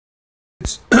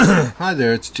Hi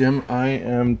there, it's Jim. I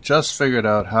am just figured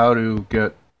out how to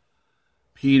get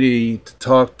PD to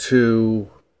talk to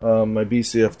my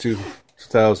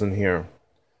BCF2000 here.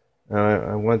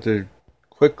 I want to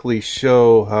quickly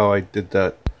show how I did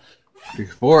that.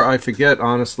 Before I forget,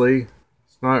 honestly,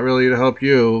 it's not really to help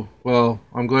you. Well,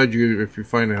 I'm glad if you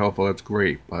find it helpful, that's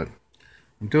great, but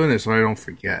I'm doing this so I don't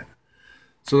forget.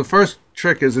 So the first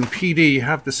trick is in PD, you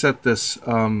have to set this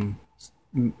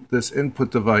this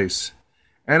input device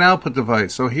and output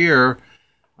device. So here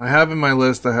I have in my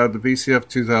list, I have the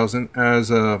BCF2000 as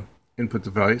a input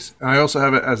device, and I also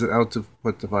have it as an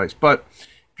output device. But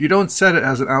if you don't set it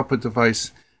as an output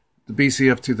device, the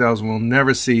BCF2000 will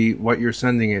never see what you're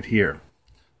sending it here.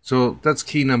 So that's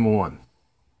key number one.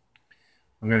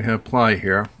 I'm going to hit apply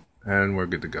here and we're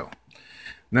good to go.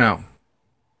 Now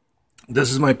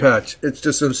this is my patch. It's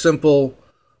just a simple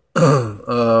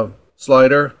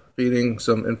slider feeding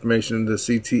some information into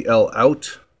CTL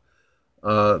out.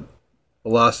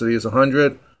 Velocity is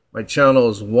 100. My channel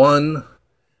is 1.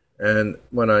 And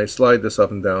when I slide this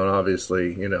up and down,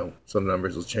 obviously, you know, some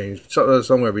numbers will change.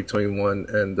 Somewhere between 1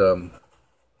 and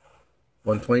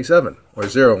 127. Or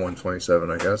 0 and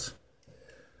 127, I guess.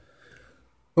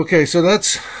 Okay, so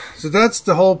that's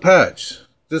the whole patch.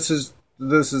 This is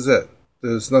it.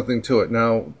 There's nothing to it.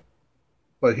 Now,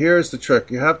 but here's the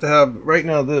trick. You have to have, right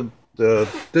now,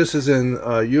 this is in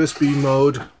USB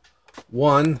mode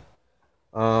 1.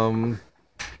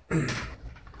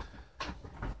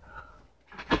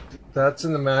 That's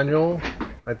in the manual.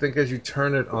 I think as you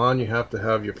turn it on, you have to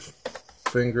have your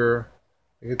finger,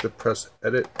 you get to press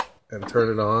edit and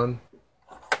turn it on.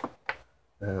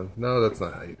 And no, that's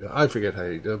not how you do it. I forget how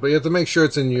you do it, but you have to make sure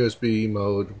it's in USB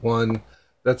mode 1.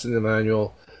 That's in the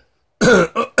manual.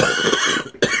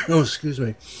 Oh, excuse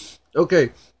me.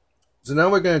 Okay, so now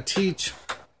we're going to teach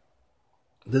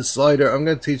this slider. I'm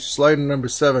going to teach slider number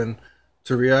 7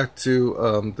 to react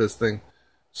to this thing.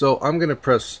 So I'm going to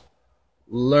press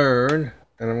learn,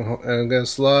 and I'm going to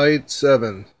slide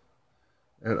 7.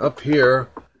 And up here,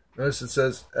 notice it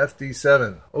says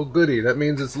FD7. Oh, goody. That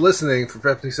means it's listening for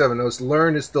FD7. Notice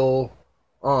learn is still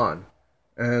on.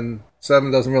 And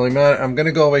 7 doesn't really matter. I'm going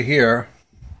to go over here.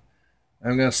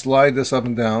 I'm going to slide this up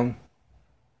and down.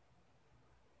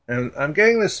 And I'm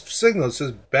getting this signal. It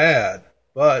says bad.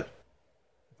 But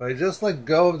if I just let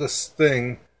go of this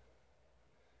thing,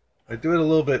 I do it a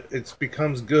little bit, it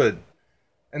becomes good.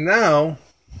 And now,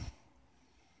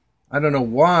 I don't know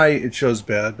why it shows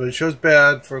bad, but it shows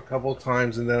bad for a couple of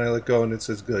times, and then I let go and it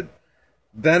says good.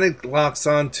 Then it locks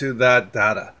onto that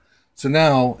data. So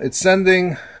now it's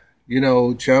sending, you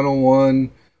know, channel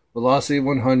 1, velocity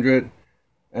 100,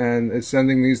 and it's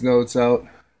sending these notes out.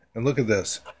 And look at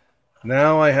this.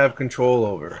 Now I have control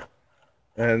over.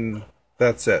 And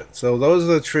that's it. So those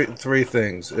are the three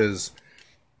things. Is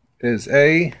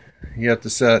A, you have to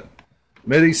set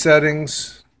MIDI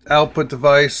settings, output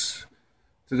device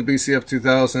to the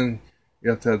BCF2000. You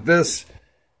have to have this,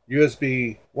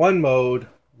 USB 1 mode,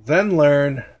 then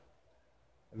learn,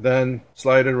 then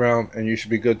slide it around, and you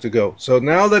should be good to go. So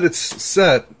now that it's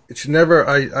set, it should never,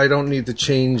 I don't need to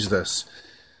change this.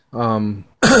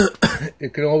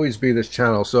 It can always be this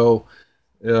channel. So,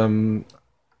 you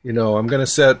know, I'm going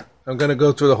to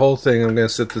go through the whole thing. I'm going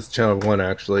to set this channel 1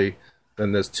 actually,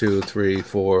 then this 2, 3,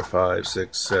 4, 5,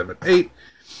 6, 7, 8,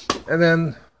 and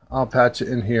then I'll patch it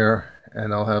in here,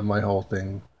 and I'll have my whole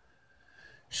thing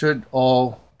should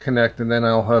all connect, and then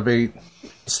I'll have 8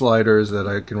 sliders that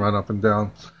I can run up and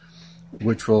down,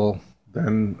 which will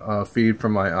then feed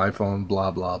from my iPhone,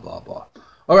 blah, blah, blah, blah.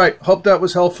 All right, hope that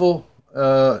was helpful.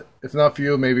 If not for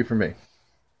you, maybe for me.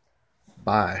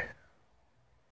 Bye.